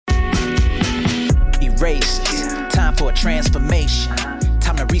races. Time for a transformation.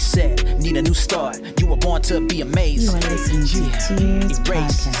 Time to reset, need a new start. You were born to be amazing. You are listening to Tears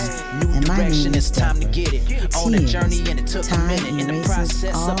Podcast, New and my direction, name is it's time to Deborah. get it. On a journey and it took a Time minute. In the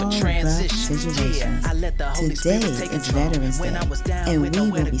erases process of all a transition. rough situations. I let the Holy Today Spirit take is control. Veterans When Day, I was down and with we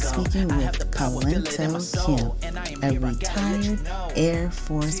nowhere will to be go, speaking I have the with power, feel it in my Kelento soul, Kemp, and I am a here, I gotta let you retired know. Air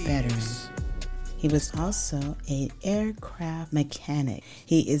Force veteran. He was also an aircraft mechanic.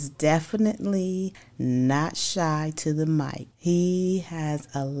 He is definitely not shy to the mic. He has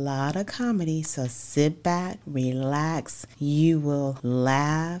a lot of comedy, so sit back, relax. You will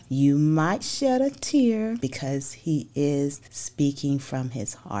laugh. You might shed a tear because he is speaking from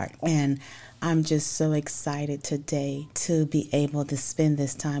his heart. And I'm just so excited today to be able to spend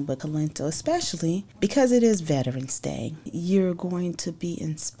this time with Kelento, especially because it is Veterans Day. You're going to be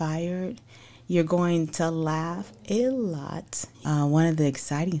inspired. You're going to laugh a lot. One of the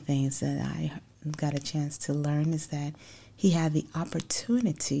exciting things that I got a chance to learn is that he had the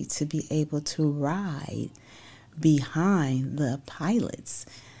opportunity to be able to ride behind the pilots.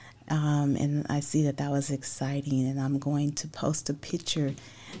 And I see that was exciting, and I'm going to post a picture.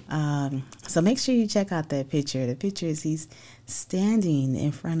 So make sure you check out that picture. The picture is he's standing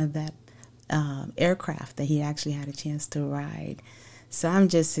in front of that aircraft that he actually had a chance to ride. So I'm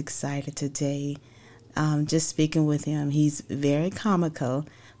just excited today, just speaking with him. He's very comical,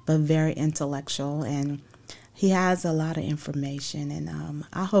 but very intellectual, and he has a lot of information, and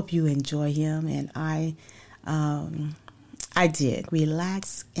I hope you enjoy him, and I did.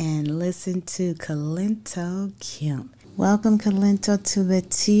 Relax and listen to Kelento Kemp. Welcome, Kelento, to the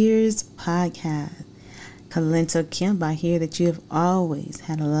Tears Podcast. Kelento Kemp, I hear that you have always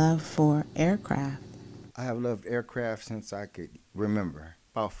had a love for aircraft. I have loved aircraft since I could remember,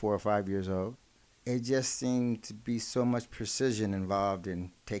 about 4 or 5 years old. It just seemed to be so much precision involved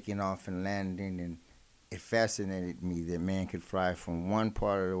in taking off and landing, and it fascinated me that man could fly from one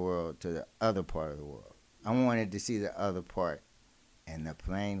part of the world to the other part of the world. I wanted to see the other part, and the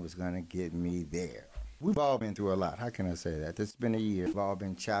plane was going to get me there. We've all been through a lot. How can I say that? It's been a year. We've all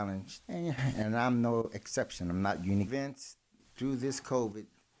been challenged, and I'm no exception. I'm not unique. Events through this COVID,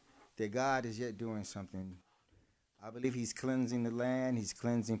 that God is yet doing something. I believe he's cleansing the land, he's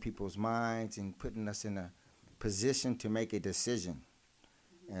cleansing people's minds and putting us in a position to make a decision.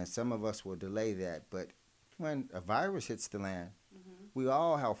 And some of us will delay that, but when a virus hits the land, we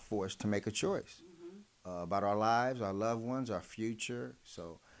all have forced to make a choice about our lives, our loved ones, our future.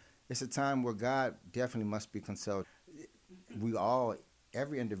 So it's a time where God definitely must be consulted. We all,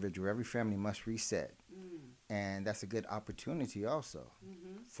 every individual, every family must reset. And that's a good opportunity also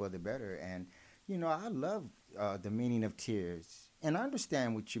for the better. And, you know, I love the meaning of tears. And I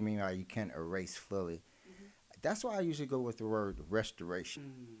understand what you mean by you can't erase fully. That's why I usually go with the word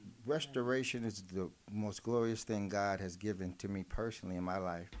restoration. Restoration is the most glorious thing God has given to me personally in my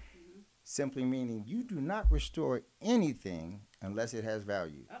life. Simply meaning you do not restore anything unless it has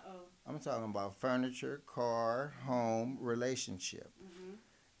value. I'm talking about furniture, car, home, relationship.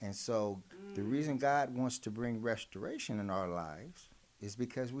 And so the reason God wants to bring restoration in our lives is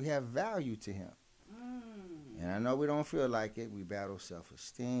because we have value to him. And I know we don't feel like it. We battle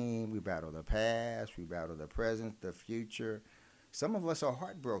self-esteem. We battle the past. We battle the present, the future. Some of us are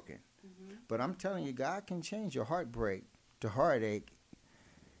heartbroken. But I'm telling you, God can change your heartbreak to heartache.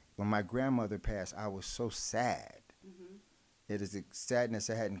 When my grandmother passed, I was so sad. It is a sadness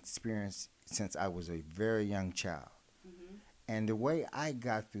I hadn't experienced since I was a very young child. And the way I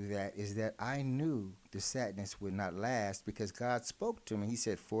got through that is that I knew the sadness would not last because God spoke to me. He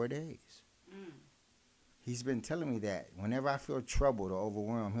said 4 days. He's been telling me that. Whenever I feel troubled or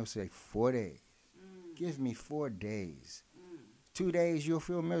overwhelmed, he'll say 4 days. Give me 4 days. 2 days, you'll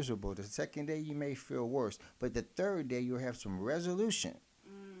feel miserable. The second day, you may feel worse. But the third day, you'll have some resolution.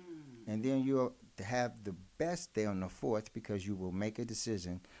 And then you'll have the best day on the fourth because you will make a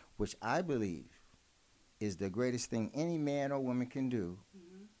decision, which I believe is the greatest thing any man or woman can do,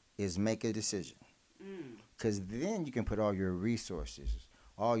 is make a decision. Because then you can put all your resources,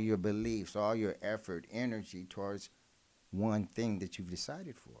 all your beliefs, all your effort, energy towards one thing that you've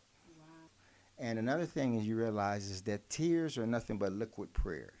decided for. And another thing is you realize is that tears are nothing but liquid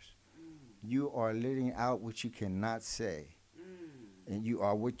prayers. You are letting out what you cannot say. And you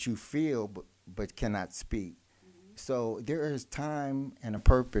are what you feel but cannot speak. So there is time and a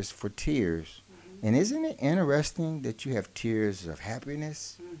purpose for tears. And isn't it interesting that you have tears of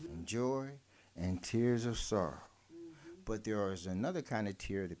happiness and joy and tears of sorrow? But there is another kind of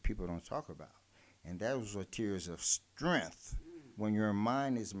tear that people don't talk about. And those are tears of strength. When your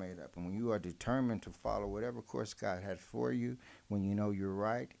mind is made up and when you are determined to follow whatever course God had for you, when you know you're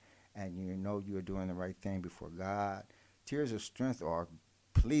right, and you know you are doing the right thing before God. Tears of strength are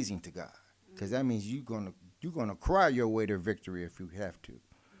pleasing to God, because that means you're gonna cry your way to victory if you have to.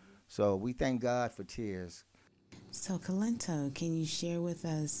 So we thank God for tears. So, Kelento, can you share with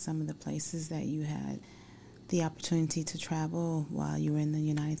us some of the places that you had the opportunity to travel while you were in the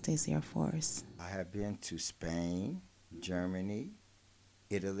United States Air Force? I have been to Spain, Germany,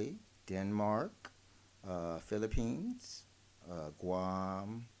 Italy, Denmark, Philippines,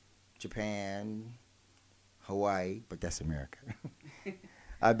 Guam, Japan, Hawaii, but that's America.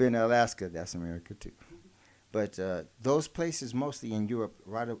 I've been to Alaska, that's America too. But those places mostly in Europe,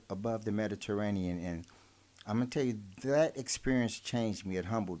 right above the Mediterranean. And I'm going to tell you, that experience changed me. It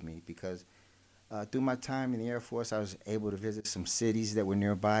humbled me because through my time in the Air Force, I was able to visit some cities that were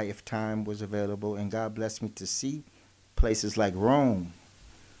nearby if time was available. And God blessed me to see places like Rome,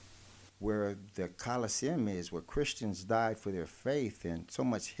 where the Colosseum is, where Christians died for their faith, and so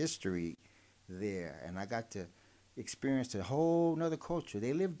much history there. And I got to experience a whole nother culture.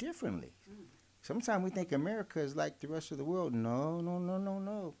 They live differently. Sometimes we think America is like the rest of the world. No, no, no, no,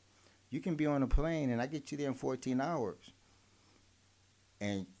 no. You can be on a plane, and I get you there in 14 hours.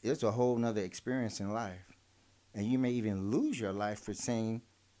 And it's a whole nother experience in life. And you may even lose your life for saying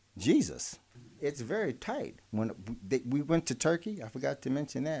Jesus. It's very tight. When we went to Turkey, I forgot to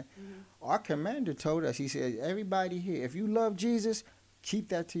mention that. Our commander told us, he said, everybody here, if you love Jesus, keep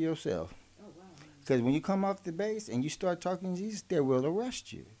that to yourself. Because when you come off the base and you start talking Jesus, they will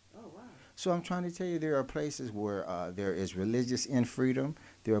arrest you. So I'm trying to tell you, there are places where there is religious infreedom.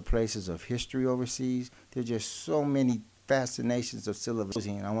 There are places of history overseas. There are just so many fascinations of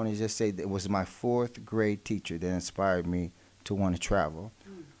civilization. I want to just say that it was my fourth grade teacher that inspired me to want to travel,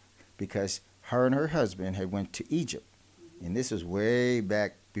 because her and her husband had went to Egypt. And this was way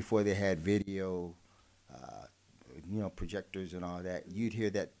back before they had video, projectors and all that. You'd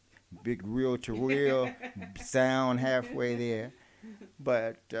hear that big reel-to-reel sound halfway there.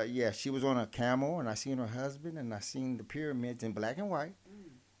 But, she was on a camel, and I seen her husband, and I seen the pyramids in black and white.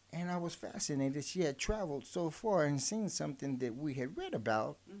 And I was fascinated. She had traveled so far and seen something that we had read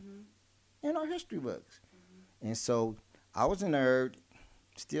about in our history books. And so I was a nerd,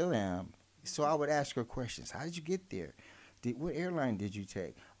 still am. So I would ask her questions. How did you get there? What airline did you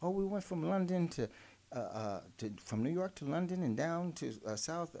take? Oh, we went from London from New York to London and down to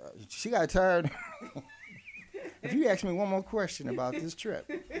South. She got tired. If you ask me one more question about this trip.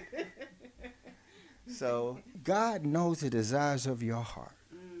 So God knows the desires of your heart.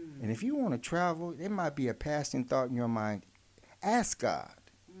 And if you want to travel, it might be a passing thought in your mind. Ask God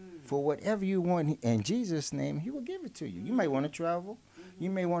for whatever you want. In Jesus' name, he will give it to you. You may want to travel.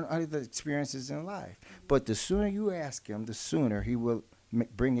 You may want other experiences in life. But the sooner you ask him, the sooner he will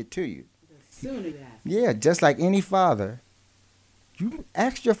bring it to you. The sooner you ask. Yeah, just like any father, you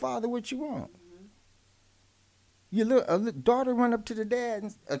ask your father what you want. A daughter run up to the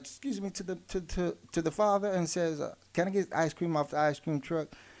dad, to the father, and says, "Can I get ice cream off the ice cream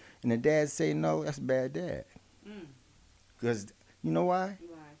truck?" And the dad say no. That's a bad dad. Because you know why?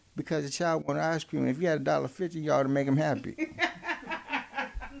 Why? Because the child wanted ice cream. And if you had $1.50, you ought to make him happy.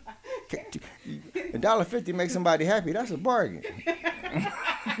 $1.50 makes somebody happy. That's a bargain.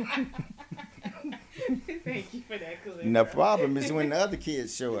 Thank you for that, Kelento. And the problem is when the other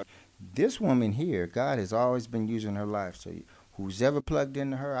kids show up. This woman here, God has always been using her life. So who's ever plugged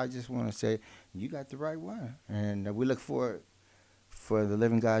into her, I just want to say, you got the right one. And we look forward for the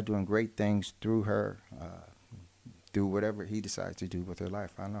living God doing great things through her, through whatever he decides to do with her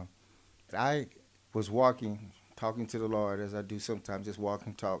life. I know. I was talking to the Lord as I do sometimes, just walk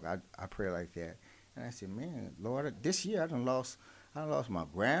and talk. I pray like that. And I said, man, Lord, this year I done lost my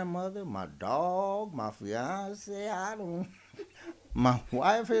grandmother, my dog, my fiance. My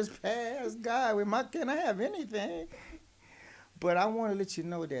wife has passed. God, can I have anything? But I want to let you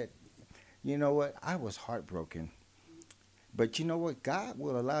know that, you know what, I was heartbroken. But you know what, God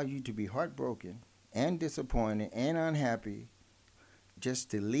will allow you to be heartbroken and disappointed and unhappy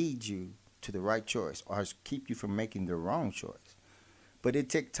just to lead you to the right choice or keep you from making the wrong choice. But it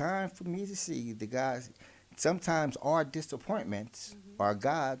took time for me to see the guys. Sometimes our disappointments are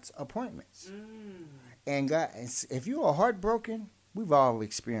God's appointments. And God, if you are heartbroken, we've all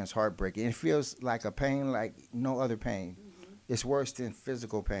experienced heartbreak. And it feels like a pain like no other pain. It's worse than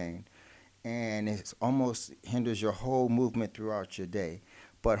physical pain. And it almost hinders your whole movement throughout your day.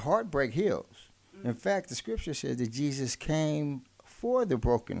 But heartbreak heals. In fact, the scripture says that Jesus came for the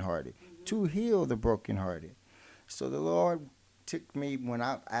brokenhearted, to heal the brokenhearted. So the Lord took me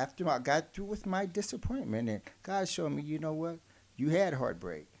after I got through with my disappointment, and God showed me, you know what? You had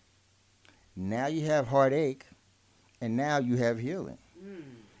heartbreak. Now you have heartache, and now you have healing.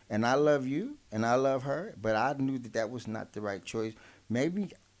 And I love you, and I love her, but I knew that that was not the right choice. Maybe,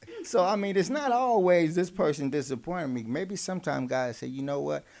 so I mean, it's not always this person disappointed me. Maybe sometimes guys say, you know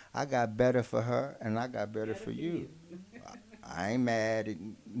what, I got better for her, and I got better for you. I ain't mad at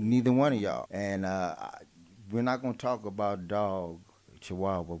neither one of y'all. And we're not going to talk about dog,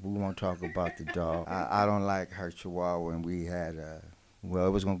 Chihuahua. We won't talk about the dog. I don't like her Chihuahua, and we had, well,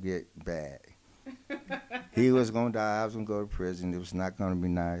 it was going to get bad. He was going to die. I was going to go to prison. It was not going to be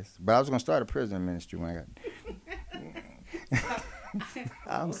nice. But I was going to start a prison ministry when I got...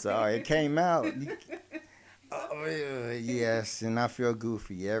 I'm sorry. It came out. Oh, yes, and I feel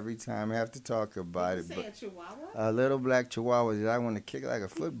goofy every time I have to talk about it. Say a Chihuahua? A little black Chihuahua that I want to kick like a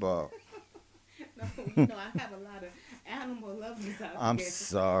football. No, you know, I have a lot of animal lovers out I'm there.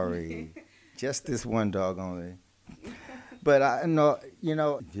 sorry. Just this one dog only. But I know, you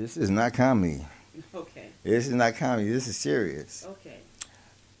know, this is not comedy. Okay. This is not comedy. This is serious. Okay.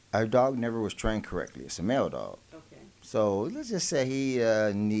 Our dog never was trained correctly. It's a male dog. Okay. So let's just say he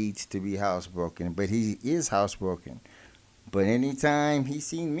needs to be housebroken, but he is housebroken. But anytime he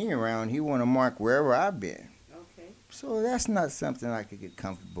seen me around, he want to mark wherever I've been. Okay. So that's not something I could get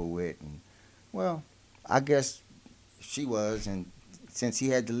comfortable with. And, well, I guess she was, and since he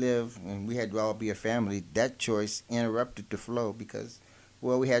had to live and we had to all be a family, that choice interrupted the flow because,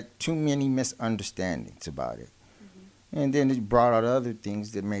 well, we had too many misunderstandings about it. Mm-hmm. And then it brought out other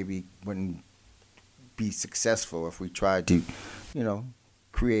things that maybe wouldn't be successful if we tried to, you know,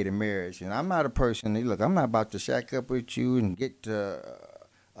 create a marriage. And I'm not a person, look, I'm not about to shack up with you and get an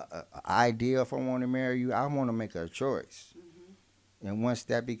idea if I want to marry you. I want to make a choice. Mm-hmm. And once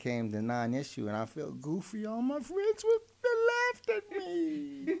that became the non-issue and I felt goofy, all my friends laughed at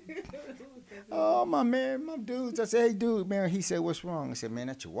me. Oh, my man, my dudes. I said, hey, dude, man. He said, what's wrong? I said, man,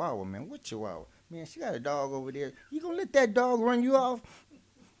 that Chihuahua, man. What Chihuahua? Man, she got a dog over there. You going to let that dog run you off?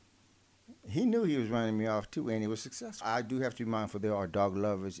 He knew he was running me off, too, and he was successful. I do have to be mindful there are dog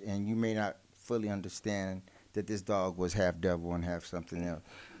lovers, and you may not fully understand that this dog was half devil and half something else.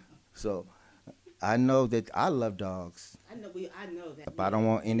 So I know that I love dogs. I know that. But I don't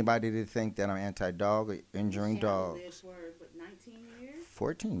want anybody to think that I'm anti-dog or injuring dogs. Lived for, 19 years?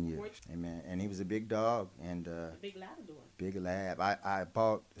 14 years. Amen. And he was a big dog. And a big Labrador. Big lab. I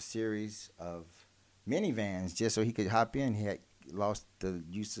bought a series of minivans just so he could hop in. He had lost the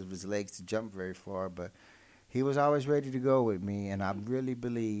use of his legs to jump very far, but he was always ready to go with me, and I really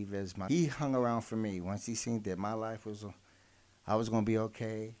believe he hung around for me once he seen that my life I was going to be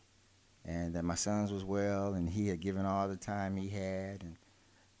okay, and that my sons was well, and he had given all the time he had, and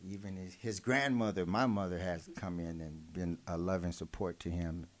even his grandmother, my mother, has come in and been a loving support to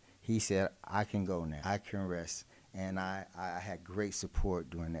him. He said, I can go now. I can rest. And I had great support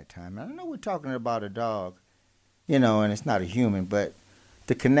during that time. And I know we're talking about a dog, you know, and it's not a human, but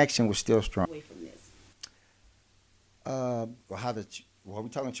the connection was still strong. Away from this. Are we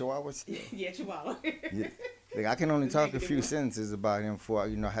talking Chihuahuas? Yeah, Chihuahua. Yeah. Like, I can only talk a few sentences about him before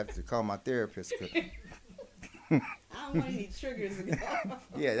I have to call my therapist. I don't want any triggers.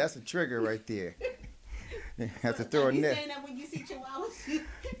 Yeah, that's a trigger right there. You have to throw a net. You saying that when you see Chihuahuas?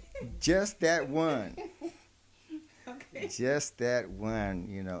 Just that one. Okay. Just that one,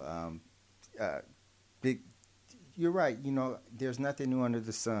 you're right, there's nothing new under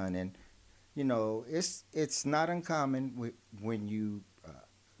the sun. And, it's not uncommon when you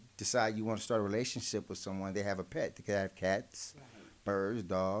decide you want to start a relationship with someone, they have a pet. They could have cats, right, birds,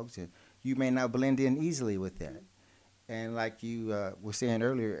 dogs, and you may not blend in easily with that. Mm-hmm. And like you were saying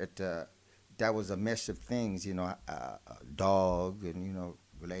earlier, that was a mesh of things, a dog and,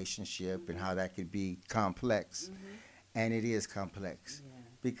 relationship, mm-hmm, and how that could be complex. Mm-hmm. And it is complex, yeah,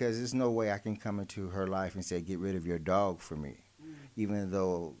 because there's no way I can come into her life and say, get rid of your dog for me. Mm-hmm. Even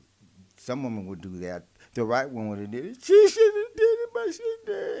though some women would do that. The right one would have did it. She should have did it, but she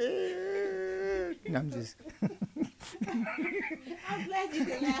did. And I'm just... I'm glad you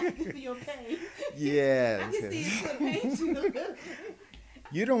could laugh through your pain. Yeah. I can see it's some pain.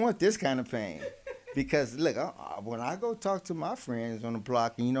 You don't want this kind of pain. Because, look, when I go talk to my friends on the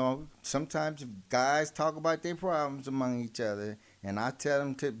block, and, sometimes guys talk about their problems among each other, and I tell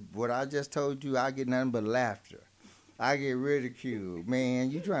them what I just told you, I get nothing but laughter. I get ridiculed. Man,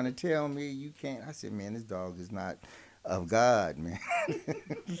 you trying to tell me you can't? I said, man, this dog is not of God, man.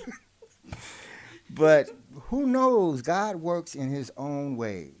 But who knows? God works in his own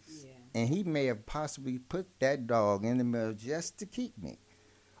ways. Yeah. And he may have possibly put that dog in the middle just to keep me,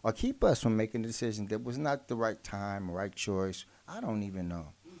 or keep us from making a decision that was not the right time or right choice. I don't even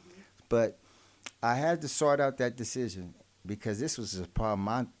know. Mm-hmm. But I had to sort out that decision because this was a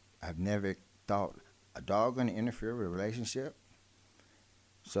problem I've never thought. A dog going to interfere with a relationship?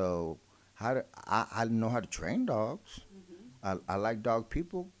 So I know how to train dogs. I like dog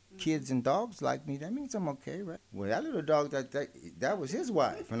people. Kids and dogs like me. That means I'm okay, right? Well, that little dog, that was his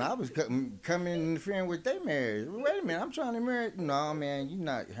wife, and I was coming interfering with their marriage. Wait a minute, I'm trying to marry. No, man, you're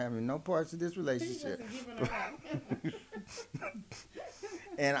not having no parts of this relationship.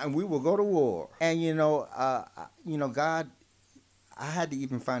 And we will go to war. And God, I had to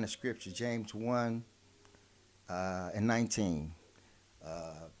even find a scripture, James 1 and 19.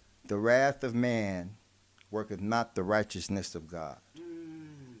 The wrath of man worketh not the righteousness of God.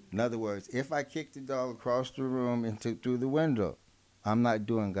 In other words, if I kick the dog across the room and through the window, I'm not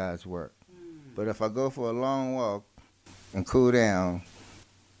doing God's work. But if I go for a long walk and cool down,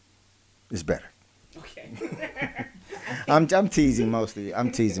 it's better. Okay. I'm teasing mostly.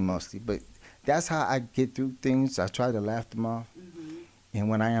 But that's how I get through things. I try to laugh them off. And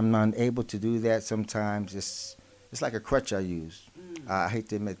when I am unable to do that, sometimes it's like a crutch I use. I hate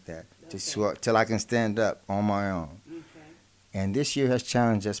to admit that. Till I can stand up on my own. And this year has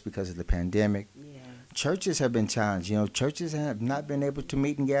challenged us because of the pandemic. Yeah. Churches have been challenged. Churches have not been able to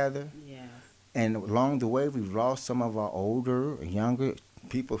meet and gather. Yeah. And along the way, we've lost some of our older, younger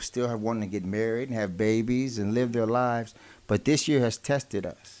people still have wanting to get married and have babies and live their lives. But this year has tested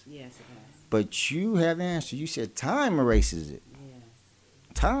us. Yes, it has. But you have answered. You said time erases it. Yes.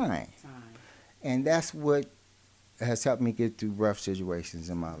 Time. And that's what has helped me get through rough situations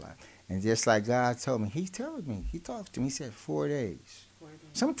in my life. And just like God told me, He talked to me, He said 4 days.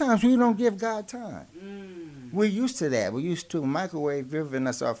 Sometimes we don't give God time. We're used to that. We're used to a microwave giving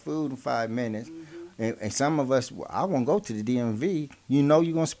us our food in 5 minutes. And some of us, I won't go to the DMV. You're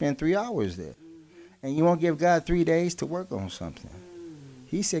going to spend 3 hours there. And you won't give God 3 days to work on something.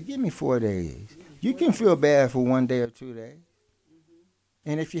 He said, give me 4 days. You can feel bad for 1 day or 2 days.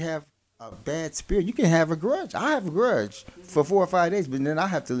 And if you have a bad spirit, you can have a grudge. I have a grudge for 4 or 5 days, but then I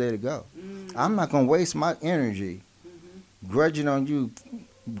have to let it go. I'm not going to waste my energy grudging on you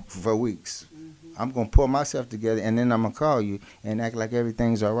for weeks. I'm going to pull myself together, and then I'm going to call you and act like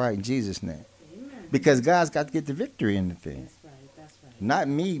everything's all right in Jesus' name. Amen. Because God's got to get the victory in the thing. That's right. Not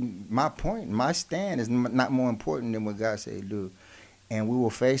me. My point, my stand is not more important than what God said do. And we will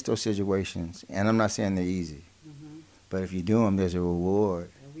face those situations, and I'm not saying they're easy. But if you do them, there's a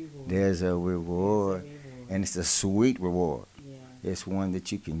reward. There's a reward, and it's a sweet reward. Yeah. It's one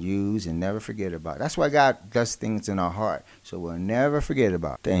that you can use and never forget about. That's why God does things in our heart, so we'll never forget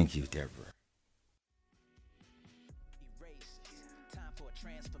about. Thank you, Deborah.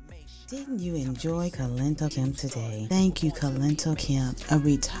 Didn't you enjoy Kelento Kemp today? Thank you, Kelento Kemp, a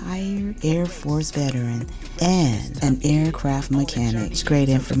retired Air Force veteran and an aircraft mechanic. It's great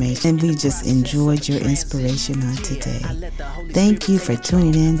information, and we just enjoyed your inspiration on today. Thank you for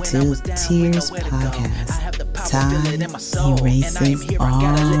tuning in to Tears Podcast. Time erases all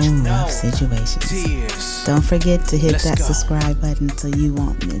rough situations. Don't forget to hit that subscribe button so you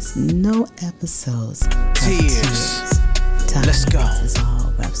won't miss no episodes of Tears. Time erases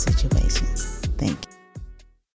all rough situations. Thank you.